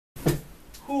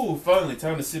Whew, finally,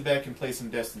 time to sit back and play some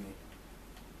Destiny.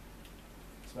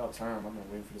 It's about time. I've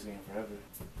been waiting for this game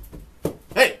forever.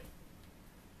 Hey!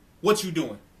 What you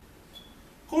doing?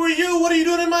 Who are you? What are you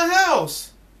doing in my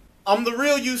house? I'm the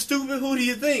real you, stupid. Who do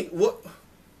you think? What?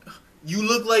 You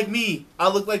look like me. I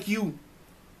look like you.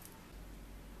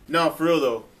 Nah, for real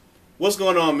though. What's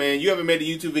going on, man? You haven't made a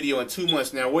YouTube video in 2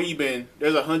 months now. Where you been?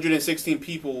 There's 116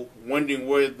 people wondering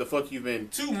where the fuck you've been.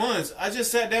 2 months? I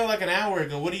just sat down like an hour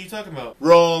ago. What are you talking about?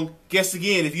 Wrong. Guess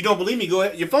again. If you don't believe me, go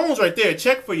ahead. Your phone's right there.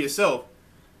 Check for yourself.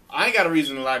 I ain't got a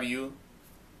reason to lie to you.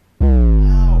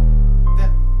 How?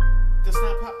 That's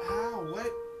not how?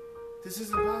 What? This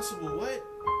isn't possible. What?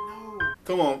 No.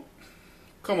 Come on.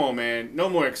 Come on, man. No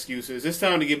more excuses. It's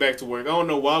time to get back to work. I don't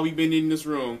know why we've been in this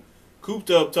room, cooped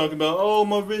up, talking about, oh,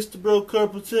 my wrist broke,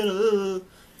 carpal tunnel.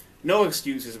 No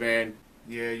excuses, man.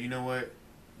 Yeah, you know what?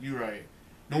 You're right.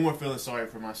 No more feeling sorry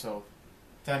for myself.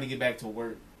 Time to get back to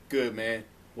work. Good, man.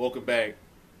 Welcome back.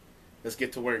 Let's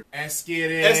get to work. Let's get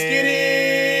it. Let's get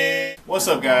it. What's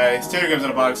up, guys? Telegrams in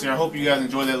the box here. I hope you guys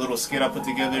enjoyed that little skit I put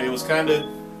together. It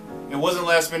wasn't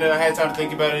last minute. I had time to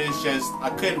think about it. It's just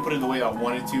I couldn't put it the way I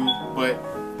wanted to. But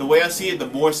the way I see it, the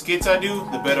more skits I do,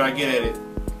 the better I get at it.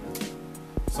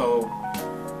 So,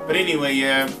 but anyway,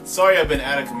 yeah. Sorry I've been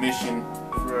out of commission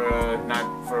for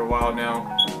not for a while now.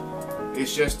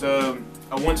 It's just I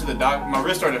went to the doc. My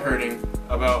wrist started hurting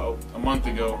about a month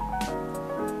ago,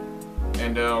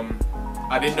 and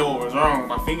I didn't know what was wrong.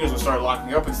 My fingers would start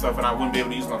locking up and stuff, and I wouldn't be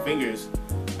able to use my fingers.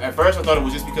 At first, I thought it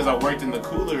was just because I worked in the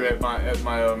cooler at my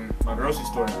grocery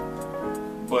store.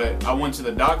 But I went to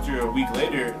the doctor a week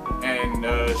later, and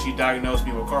she diagnosed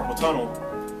me with carpal tunnel.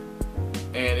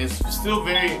 And it's still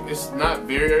it's not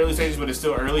very early stages, but it's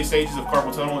still early stages of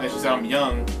carpal tunnel. And she said I'm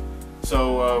young,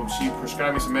 so she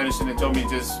prescribed me some medicine and told me to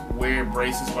just wear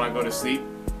braces when I go to sleep,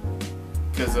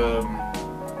 because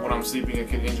when I'm sleeping, it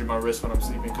could injure my wrist when I'm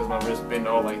sleeping, because my wrist bend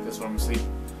all like this when I'm asleep.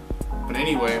 But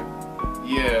anyway,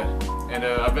 yeah. And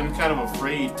I've been kind of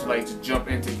afraid to jump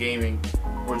into gaming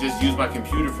or just use my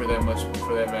computer for that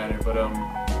matter. But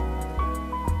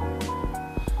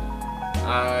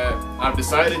I've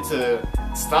decided to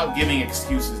stop giving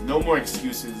excuses. No more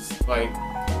excuses. Like,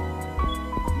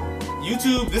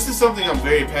 YouTube, this is something I'm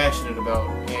very passionate about,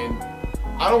 and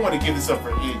I don't want to give this up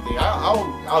for anything.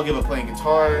 I'll give up playing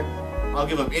guitar. I'll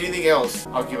give up anything else.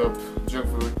 I'll give up junk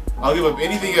food. I'll give up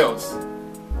anything else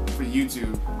for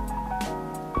YouTube.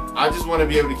 I just want to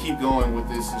be able to keep going with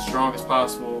this as strong as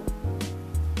possible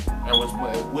and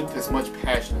with as much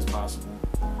passion as possible.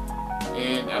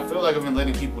 And I feel like I've been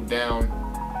letting people down.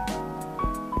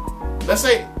 Let's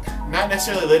say, not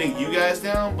necessarily letting you guys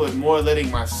down, but more letting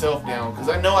myself down, because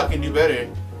I know I can do better.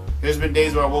 There's been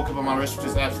days where I woke up and my wrist was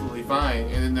just absolutely fine,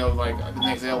 and then the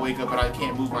next day I'll wake up and I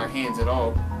can't move my hands at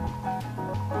all.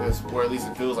 Or at least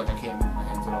it feels like I can't move my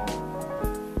hands at all.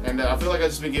 And I feel like I've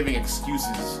just been giving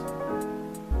excuses.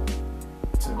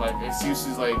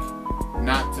 Excuses like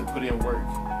not to put in work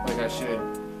like I should.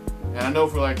 And I know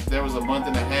for there was a month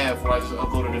and a half where I just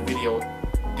uploaded a video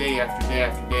day after day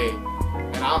after day,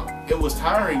 and it was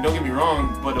tiring, don't get me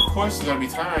wrong, but of course it's gonna be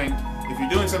tiring. If you're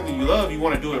doing something you love, you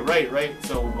want to do it right?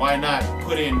 So why not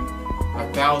put in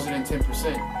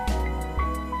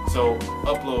 1,010%? So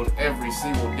upload every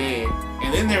single day.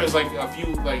 And then there was a few,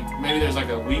 maybe there's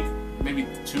a week, maybe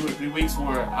 2 or 3 weeks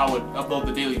where I would upload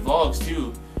the daily vlogs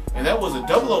too. And that was a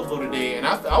double upload a day, and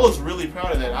I was really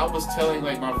proud of that. I was telling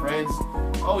my friends,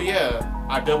 oh yeah,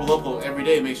 I double upload every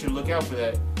day, make sure to look out for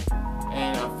that.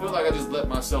 And I feel like I just let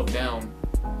myself down.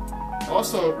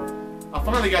 Also, I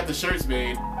finally got the shirts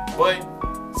made, but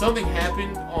something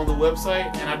happened on the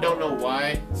website, and I don't know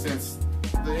why, since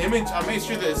the image, I made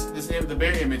sure that the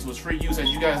bear image was free use, as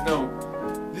you guys know.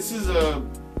 This is a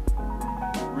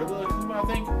gorilla Kuma, I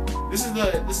think. This is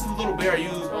the little bear I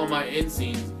use on my end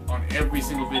scenes on every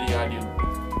single video I do.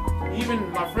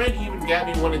 Even my friend even got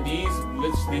me one of these.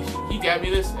 He got me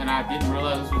this, and I didn't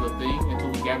realize this was a thing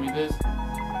until he got me this.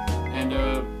 And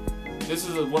this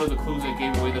is one of the clues that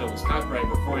gave away that it was copyright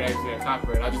before it actually got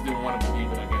copyright. I just didn't want to believe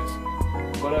it, I guess.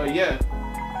 But yeah,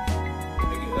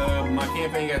 my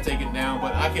campaign got taken down,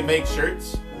 but I can make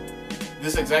shirts,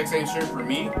 this exact same shirt for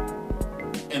me,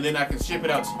 and then I can ship it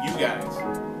out to you guys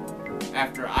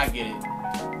after I get it.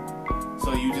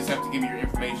 So you just have to give me your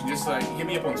information. Just hit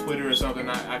me up on Twitter or something.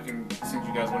 I can send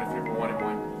you guys one if you ever wanted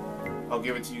one. I'll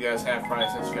give it to you guys half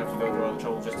price since you have to go through all the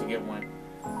trouble just to get one.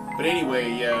 But anyway,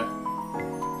 yeah.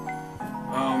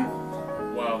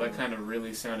 Wow, that kind of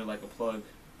really sounded like a plug.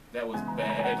 That was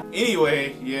bad.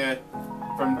 Anyway, yeah.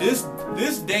 From this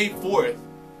day forth,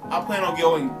 I plan on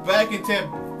going back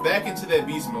into that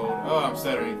beast mode. Oh, I'm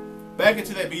stuttering. Back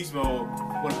into that beast mode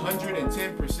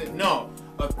 110%. No,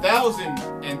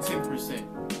 1,010%.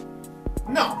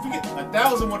 No, forget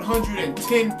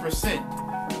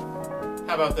 1,110%.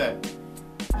 How about that?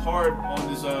 Hard on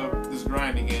this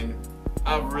grind again.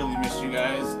 I've really missed you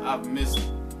guys. I've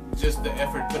missed just the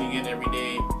effort putting in every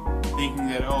day, thinking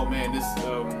that, oh man, this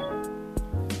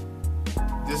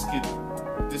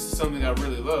is something I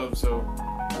really love, so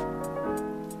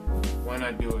why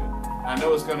not do it? I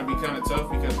know it's gonna be kind of tough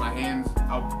because my hands,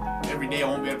 every day I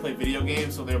won't be able to play video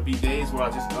games, so there'll be days where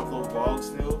I just upload vlogs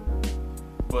still.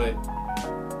 But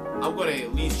I'm gonna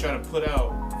at least try to put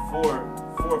out four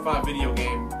or five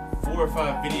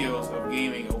videos of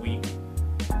gaming a week.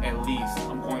 At least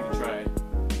I'm going to try.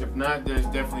 If not, there's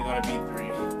definitely gonna be 3.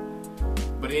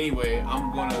 But anyway,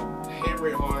 I'm gonna hammer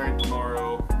it hard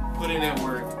tomorrow, put in that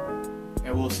work,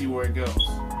 and we'll see where it goes.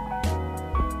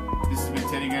 This has been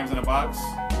Teddy Grams in a Box.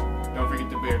 Don't forget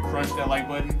to crunch that like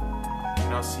button,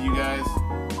 and I'll see you guys